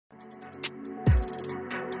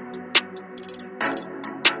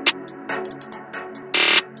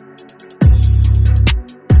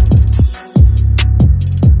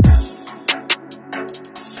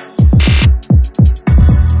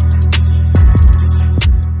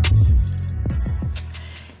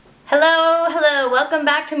Welcome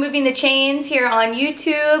back to Moving the Chains here on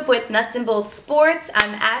YouTube with Nuts and Bolts Sports.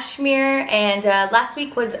 I'm Ashmere, and last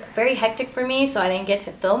week was very hectic for me, so I didn't get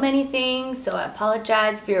to film anything, so I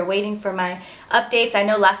apologize if you're waiting for my updates. I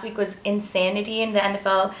know last week was insanity in the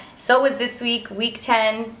NFL. So was this week, week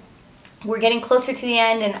 10. We're getting closer to the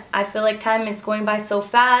end, and I feel like time is going by so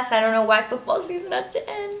fast. I don't know why football season has to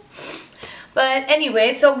end. But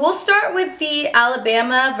anyway, so we'll start with the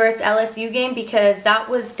Alabama versus LSU game because that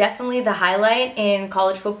was definitely the highlight in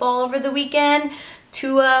college football over the weekend.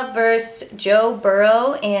 Tua versus Joe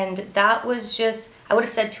Burrow, and that was just, I would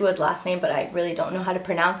have said Tua's last name, but I really don't know how to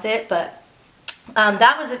pronounce it. But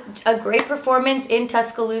that was a great performance in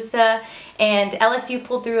Tuscaloosa, and LSU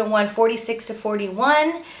pulled through and won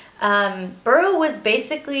 46-41. Burrow was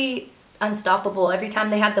basically unstoppable. Every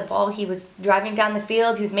time they had the ball, he was driving down the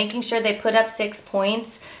field. He was making sure they put up 6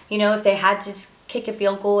 points. You know, if they had to just kick a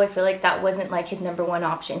field goal, I feel like that wasn't like his number one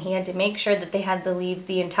option. He had to make sure that they had the lead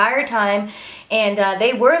the entire time. And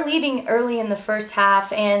they were leading early in the first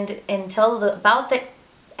half and until about the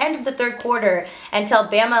end of the third quarter, until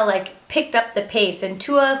Bama picked up the pace. And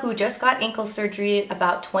Tua, who just got ankle surgery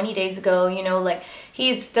about 20 days ago, you know,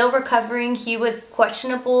 he's still recovering. He was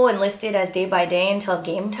questionable and listed as day by day until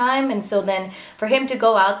game time. And so then for him to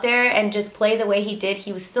go out there and just play the way he did,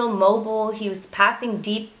 he was still mobile. He was passing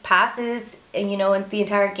deep passes, you know, in the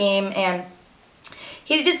entire game. And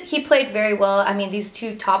he played very well. I mean, these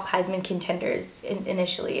two top Heisman contenders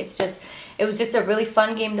initially. It was just a really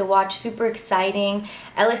fun game to watch, super exciting.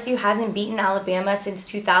 LSU hasn't beaten Alabama since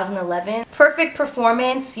 2011. Perfect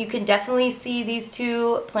performance. You can definitely see these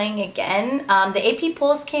two playing again. The AP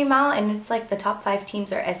polls came out, and it's like the top 5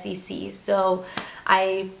 teams are SEC. So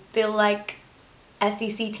I feel like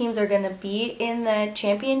SEC teams are going to be in the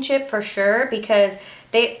championship for sure because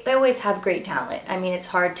they always have great talent. I mean, it's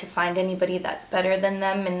hard to find anybody that's better than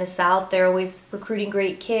them in the South. They're always recruiting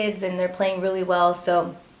great kids, and they're playing really well.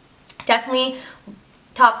 So definitely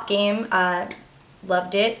top game.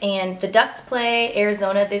 Loved it. And the Ducks play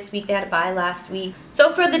Arizona this week. They had a bye last week.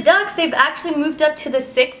 So for the Ducks, they've actually moved up to the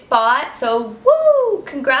 6th spot. So woo!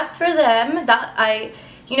 Congrats for them. I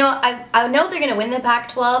know they're going to win the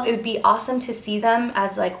Pac-12. It would be awesome to see them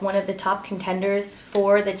as one of the top contenders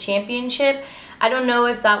for the championship. I don't know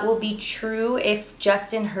if that will be true if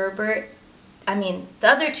Justin Herbert, I mean, the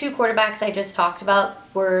other two quarterbacks I just talked about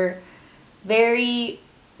were very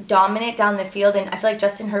dominant down the field, and I feel like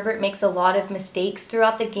Justin Herbert makes a lot of mistakes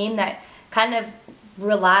throughout the game that kind of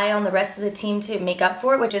rely on the rest of the team to make up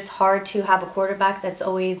for it, which is hard to have a quarterback that's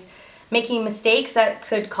always making mistakes that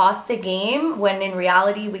could cost the game when in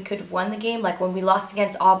reality we could have won the game. Like when we lost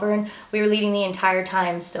against Auburn, we were leading the entire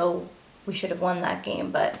time, so we should have won that game,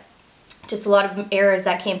 but just a lot of errors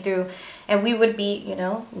that came through and we would be,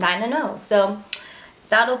 9-0. So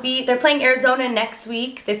they're playing Arizona next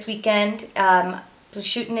week, this weekend.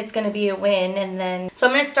 Shooting it's going to be a win. And then so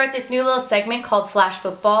I'm going to start this new little segment called Flash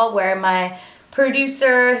Football, where my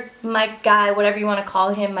producer, my guy, whatever you want to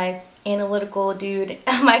call him, my analytical dude,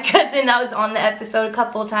 my cousin that was on the episode a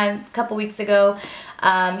couple weeks ago,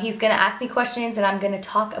 he's going to ask me questions and I'm going to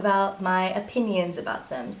talk about my opinions about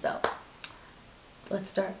them. So let's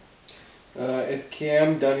start. Is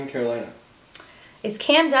Cam done in Carolina? Is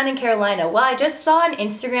Cam done in Carolina? Well, I just saw an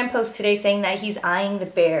Instagram post today saying that he's eyeing the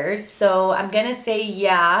Bears, so I'm going to say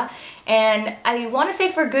yeah. And I want to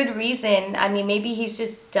say for good reason. I mean, maybe he's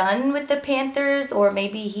just done with the Panthers, or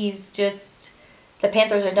maybe the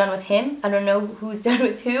Panthers are done with him. I don't know who's done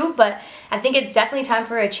with who, but I think it's definitely time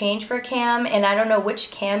for a change for Cam, and I don't know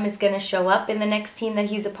which Cam is going to show up in the next team that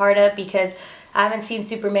he's a part of because I haven't seen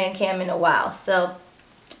Superman Cam in a while. So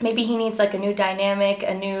maybe he needs a new dynamic,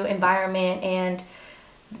 a new environment, and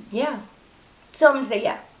yeah. So I'm going to say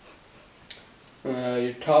yeah.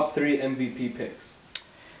 Your top 3 MVP picks.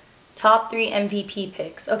 Top 3 MVP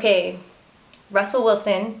picks. Okay, Russell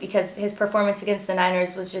Wilson, because his performance against the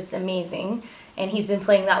Niners was just amazing, and he's been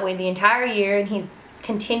playing that way the entire year, and he's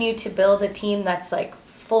continued to build a team that's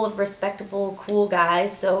full of respectable, cool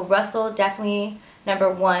guys. So Russell, definitely number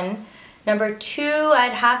 1. Number 2,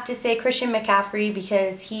 I'd have to say Christian McCaffrey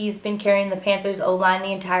because he's been carrying the Panthers O-line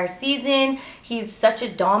the entire season. He's such a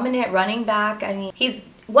dominant running back. I mean, he's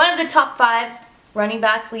one of the top 5 running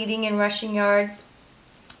backs leading in rushing yards.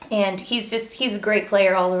 And he's a great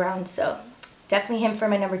player all around. So definitely him for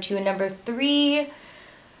my number 2. And number 3,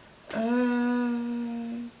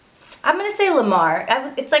 I'm going to say Lamar.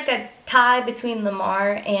 It's like a tie between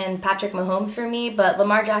Lamar and Patrick Mahomes for me, but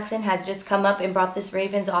Lamar Jackson has just come up and brought this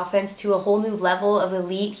Ravens offense to a whole new level of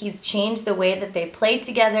elite. He's changed the way that they play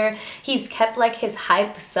together. He's kept his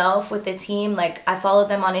hype self with the team. I follow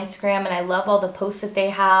them on Instagram and I love all the posts that they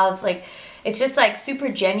have. it's just like super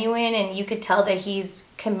genuine, and you could tell that he's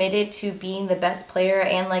committed to being the best player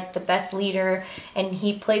and like the best leader, and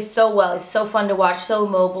he plays so well. He's so fun to watch, so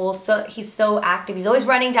mobile, so he's so active. He's always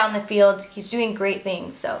running down the field. He's doing great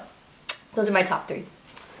things. So those are my top 3.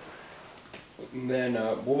 And then,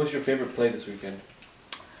 what was your favorite play this weekend?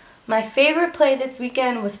 My favorite play this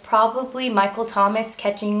weekend was probably Michael Thomas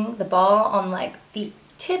catching the ball on like the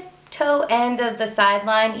tiptoe end of the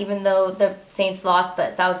sideline, even though the Saints lost,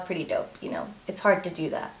 but that was pretty dope. You know, it's hard to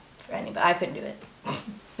do that for anybody. I couldn't do it,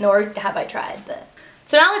 nor have I tried. But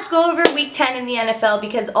so now let's go over Week 10 in the NFL,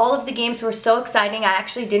 because all of the games were so exciting. I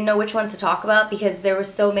actually didn't know which ones to talk about because there were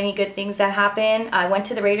so many good things that happened. I went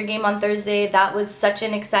to the Raider game on Thursday. That was such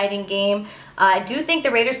an exciting game. I do think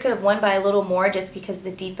the Raiders could have won by a little more just because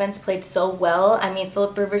the defense played so well. I mean,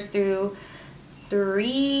 Phillip Rivers threw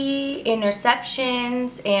 3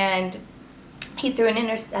 interceptions, and he threw an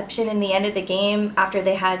interception in the end of the game after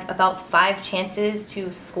they had about 5 chances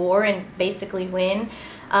to score and basically win.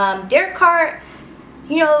 Derek Carr,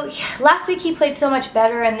 you know, last week he played so much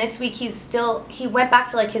better, and this week he went back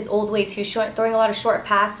to like his old ways. He was throwing a lot of short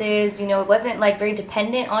passes. You know, it wasn't like very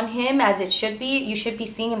dependent on him as it should be. You should be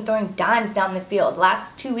seeing him throwing dimes down the field.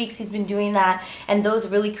 Last 2 weeks he's been doing that, and those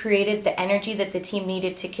really created the energy that the team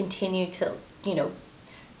needed to continue to, you know,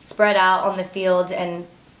 spread out on the field and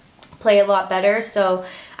play a lot better. So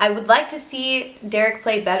I would like to see Derek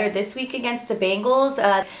play better this week against the Bengals.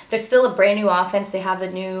 They're still a brand new offense. They have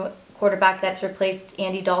a new quarterback that's replaced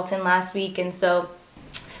Andy Dalton last week, and so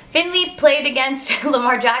Finley played against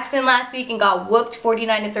Lamar Jackson last week and got whooped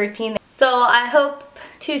 49-13. So I hope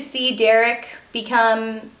to see Derek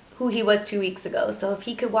become who he was 2 weeks ago. So if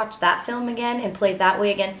he could watch that film again and play that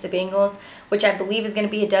way against the Bengals, which I believe is going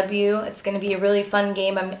to be a W, it's going to be a really fun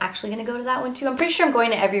game. I'm actually going to go to that one too. I'm pretty sure I'm going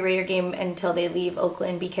to every Raider game until they leave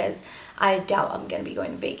Oakland, because I doubt I'm going to be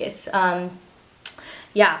going to Vegas.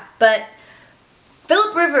 Yeah, but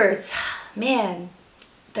Phillip Rivers, man,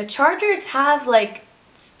 the Chargers have like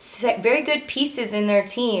very good pieces in their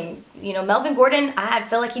team. You know, Melvin Gordon, I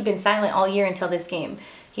felt like he'd been silent all year until this game.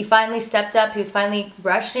 He finally stepped up. He was finally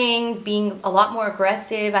rushing, being a lot more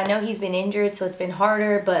aggressive. I know he's been injured, so it's been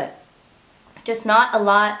harder, but just not a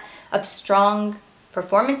lot of strong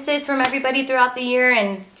performances from everybody throughout the year.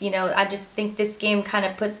 And, you know, I just think this game kind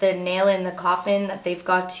of put the nail in the coffin that they've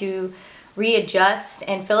got to readjust,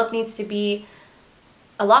 and Phillip needs to be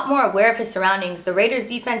a lot more aware of his surroundings. The Raiders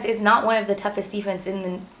defense is not one of the toughest defense in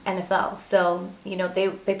the NFL. So, you know, they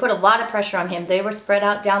put a lot of pressure on him. They were spread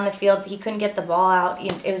out down the field. He couldn't get the ball out.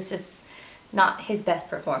 It was just not his best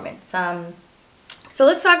performance. So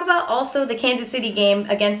let's talk about also the Kansas City game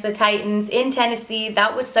against the Titans in Tennessee.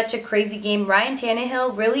 That was such a crazy game. Ryan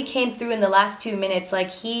Tannehill really came through in the last 2 minutes.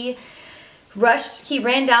 Like, he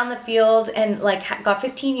ran down the field and like got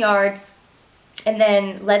 15 yards, and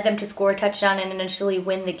then led them to score a touchdown and initially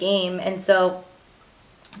win the game. And so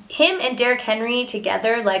him and Derrick Henry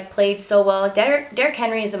together like played so well. Derrick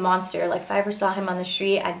Henry is a monster. Like, if I ever saw him on the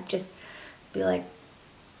street, I'd just be like,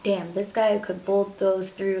 damn, this guy could bulldoze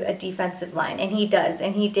through a defensive line. And he does,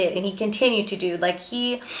 and he did, and he continued to do. Like,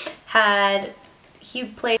 Derrick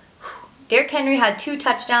Henry had 2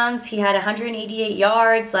 touchdowns. He had 188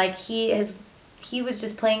 yards. Like, he was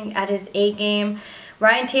just playing at his A game.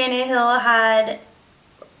 Ryan Tannehill had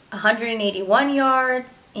 181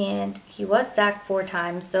 yards, and he was sacked 4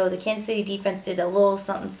 times. So the Kansas City defense did a little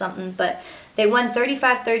something, but they won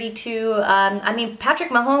 35-32. I mean, Patrick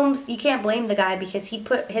Mahomes, you can't blame the guy because he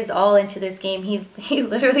put his all into this game. He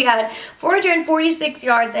literally had 446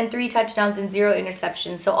 yards and 3 touchdowns and 0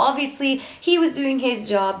 interceptions. So obviously he was doing his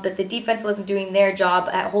job, but the defense wasn't doing their job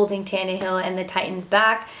at holding Tannehill and the Titans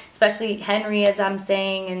back, especially Henry, as I'm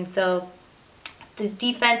saying. And so the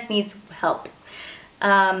defense needs help.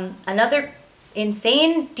 Another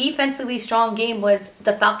insane defensively strong game was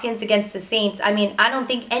the Falcons against the Saints. I mean, I don't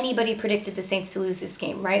think anybody predicted the Saints to lose this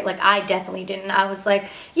game, right? Like, I definitely didn't. I was like,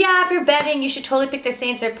 yeah, if you're betting, you should totally pick the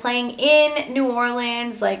Saints. They're playing in New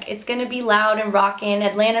Orleans. Like, it's going to be loud and rocking.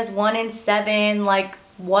 Atlanta's 1-7, like,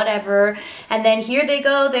 whatever. And then here they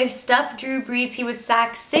go. They stuffed Drew Brees. He was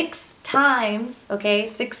sacked 6 times, okay?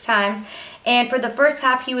 6 times. And for the first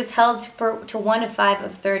half, he was held to 1 of 5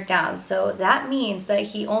 of third down. So that means that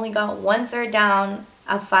he only got 1 third down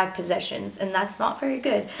of 5 possessions, and that's not very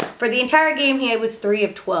good. For the entire game, he was 3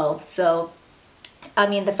 of 12. So, I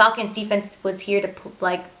mean, the Falcons defense was here to,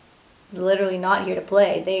 like, literally not here to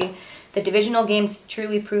play. The divisional games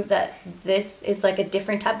truly prove that this is like a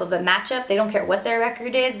different type of a matchup. They don't care what their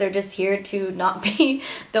record is. They're just here to not be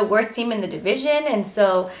the worst team in the division. And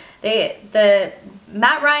so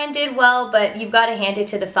Matt Ryan did well, but you've got to hand it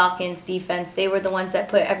to the Falcons defense. They were the ones that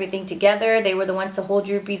put everything together. They were the ones to hold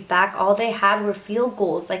Drew Brees back. All they had were field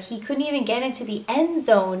goals. Like, he couldn't even get into the end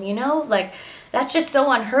zone, you know? Like, that's just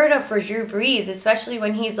so unheard of for Drew Brees, especially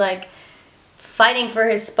when he's like fighting for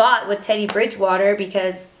his spot with Teddy Bridgewater,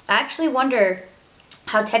 because I actually wonder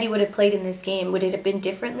how Teddy would have played in this game. Would it have been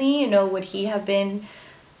differently? You know, would he have been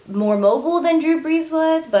more mobile than Drew Brees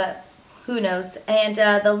was? But who knows? And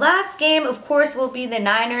the last game, of course, will be the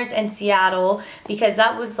Niners and Seattle, because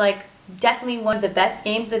that was like definitely one of the best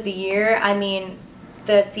games of the year. I mean,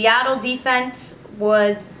 the Seattle defense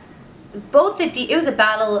was it was a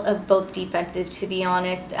battle of both defensive, to be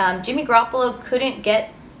honest. Jimmy Garoppolo couldn't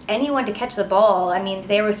get anyone to catch the ball. I mean,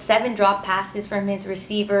 there were 7 drop passes from his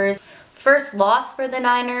receivers. First loss for the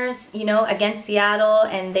Niners, you know, against Seattle,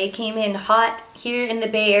 and they came in hot here in the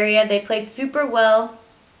Bay Area. They played super well.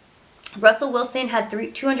 Russell Wilson had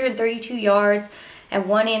 232 yards and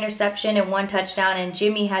 1 interception and 1 touchdown, and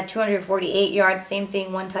Jimmy had 248 yards, same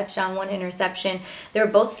thing, 1 touchdown, 1 interception. They were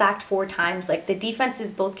both sacked 4 times. Like, the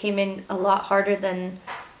defenses both came in a lot harder than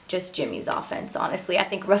just Jimmy's offense, honestly. I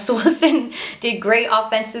think Russell Wilson did great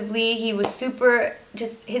offensively. He was super,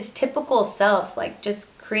 just his typical self, like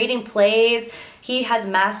just creating plays. He has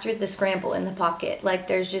mastered the scramble in the pocket. Like,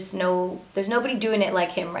 there's nobody doing it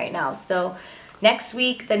like him right now. So next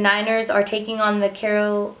week, the Niners are taking on the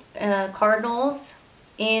Cardinals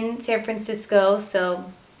in San Francisco.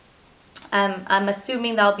 So I'm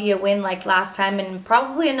assuming that'll be a win like last time, and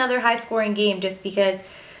probably another high-scoring game, just because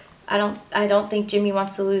I don't think Jimmy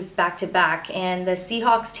wants to lose back-to-back. And the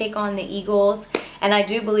Seahawks take on the Eagles, and I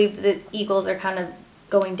do believe the Eagles are kind of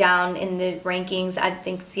going down in the rankings. I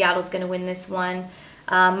think Seattle's going to win this one.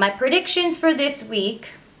 My predictions for this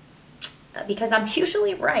week, because I'm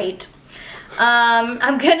usually right,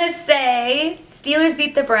 I'm going to say Steelers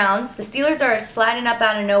beat the Browns. The Steelers are sliding up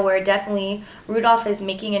out of nowhere, definitely. Rudolph is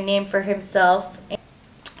making a name for himself.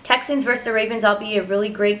 Texans versus the Ravens, that'll be a really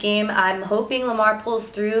great game. I'm hoping Lamar pulls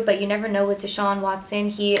through, but you never know with Deshaun Watson.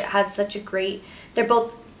 He has such a great... They're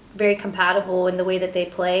both very compatible in the way that they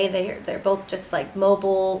play. They're both just like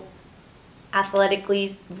mobile,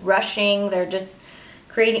 athletically rushing. They're just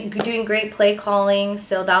doing great play calling.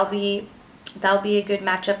 So that'll be a good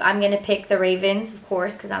matchup. I'm going to pick the Ravens, of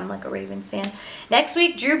course, because I'm like a Ravens fan. Next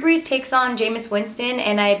week, Drew Brees takes on Jameis Winston,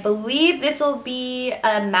 and I believe this will be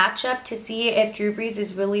a matchup to see if Drew Brees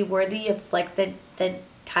is really worthy of like the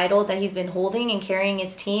title that he's been holding and carrying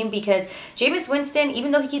his team, because Jameis Winston,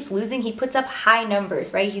 even though he keeps losing, he puts up high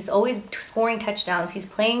numbers, right? He's always scoring touchdowns. He's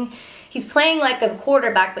playing like a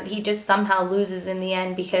quarterback, but he just somehow loses in the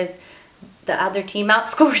end because the other team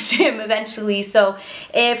outscores him eventually. So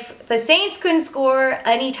if the Saints couldn't score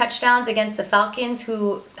any touchdowns against the Falcons,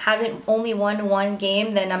 who haven't only won 1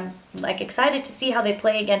 game, then I'm like excited to see how they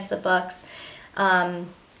play against the Bucks.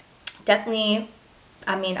 Definitely,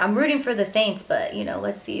 I mean, I'm rooting for the Saints, but you know,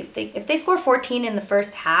 let's see if they score 14 in the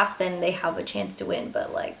first half, then they have a chance to win.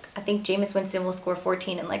 But like, I think Jameis Winston will score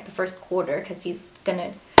 14 in like the first quarter, because he's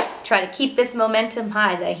gonna try to keep this momentum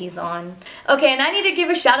high that he's on. Okay, and I need to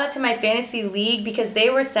give a shout out to my fantasy league, because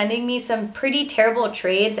they were sending me some pretty terrible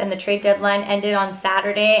trades, and the trade deadline ended on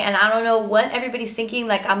Saturday, and I don't know what everybody's thinking,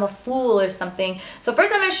 like I'm a fool or something. So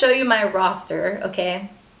first I'm going to show you my roster,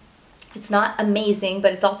 okay? It's not amazing,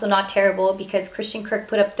 but it's also not terrible, because Christian Kirk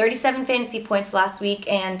put up 37 fantasy points last week,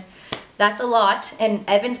 and that's a lot, and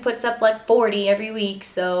Evans puts up like 40 every week,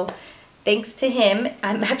 so thanks to him,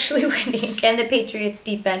 I'm actually winning, and the Patriots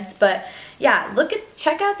defense. But yeah,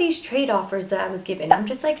 check out these trade offers that I was given. I'm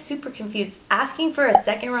just like super confused. Asking for a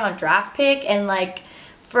 2nd round draft pick, and like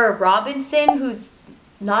for Robinson, who's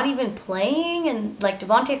not even playing, and like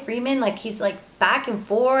Devontae Freeman, like he's like back and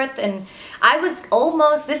forth, and I was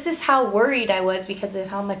almost, this is how worried I was because of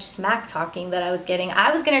how much smack talking that I was getting.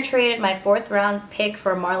 I was going to trade my 4th round pick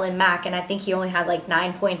for Marlon Mack, and I think he only had like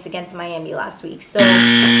 9 points against Miami last week. So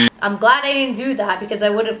I'm glad I didn't do that, because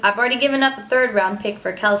I've already given up a 3rd round pick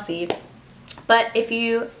for Kelsey. But if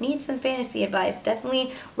you need some fantasy advice,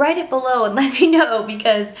 definitely write it below and let me know,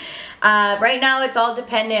 because right now it's all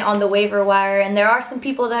dependent on the waiver wire, and there are some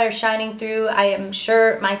people that are shining through. I am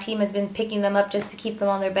sure my team has been picking them up just to keep them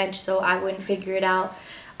on their bench, so I wouldn't figure it out.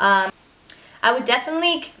 I would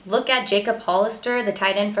definitely look at Jacob Hollister, the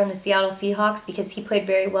tight end from the Seattle Seahawks, because he played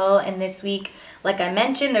very well. And this week, like I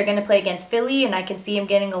mentioned, they're going to play against Philly, and I can see him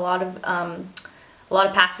getting a lot of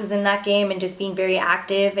passes in that game and just being very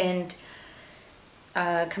active. And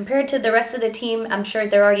Compared to the rest of the team, I'm sure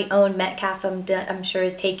they're already owned. Metcalf, I'm sure,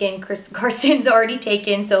 is taken. Chris Carson's already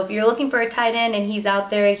taken. So if you're looking for a tight end and he's out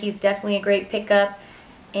there, he's definitely a great pickup.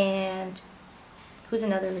 And who's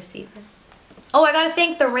another receiver? Oh, I got to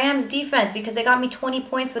thank the Rams defense because they got me 20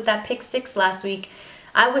 points with that pick 6 last week.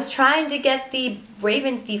 I was trying to get the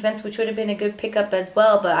Ravens defense, which would have been a good pickup as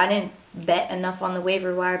well, but I didn't bet enough on the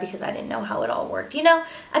waiver wire because I didn't know how it all worked. You know,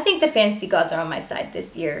 I think the fantasy gods are on my side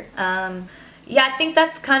this year. Yeah, I think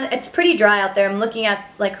that's it's pretty dry out there. I'm looking at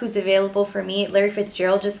like who's available for me. Larry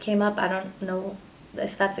Fitzgerald just came up. I don't know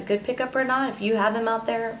if that's a good pickup or not. If you have him out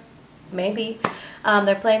there, maybe.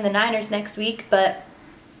 They're playing the Niners next week, but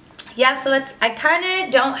yeah, so I kind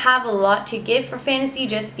of don't have a lot to give for fantasy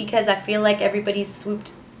just because I feel like everybody's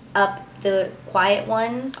swooped up the quiet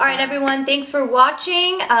ones. All right, everyone, thanks for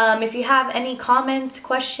watching. If you have any comments,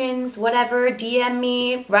 questions, whatever, DM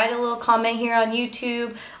me, write a little comment here on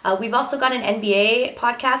YouTube. We've also got an NBA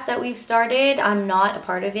podcast that we've started. I'm not a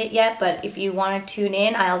part of it yet, but if you want to tune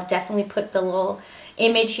in, I'll definitely put the little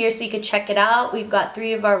image here so you could check it out. We've got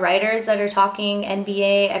 3 of our writers that are talking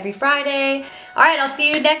NBA every Friday. All right, I'll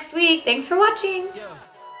see you next week. Thanks for watching.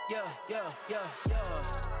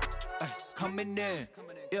 Coming in,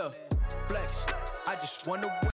 yeah, flex. I just wanna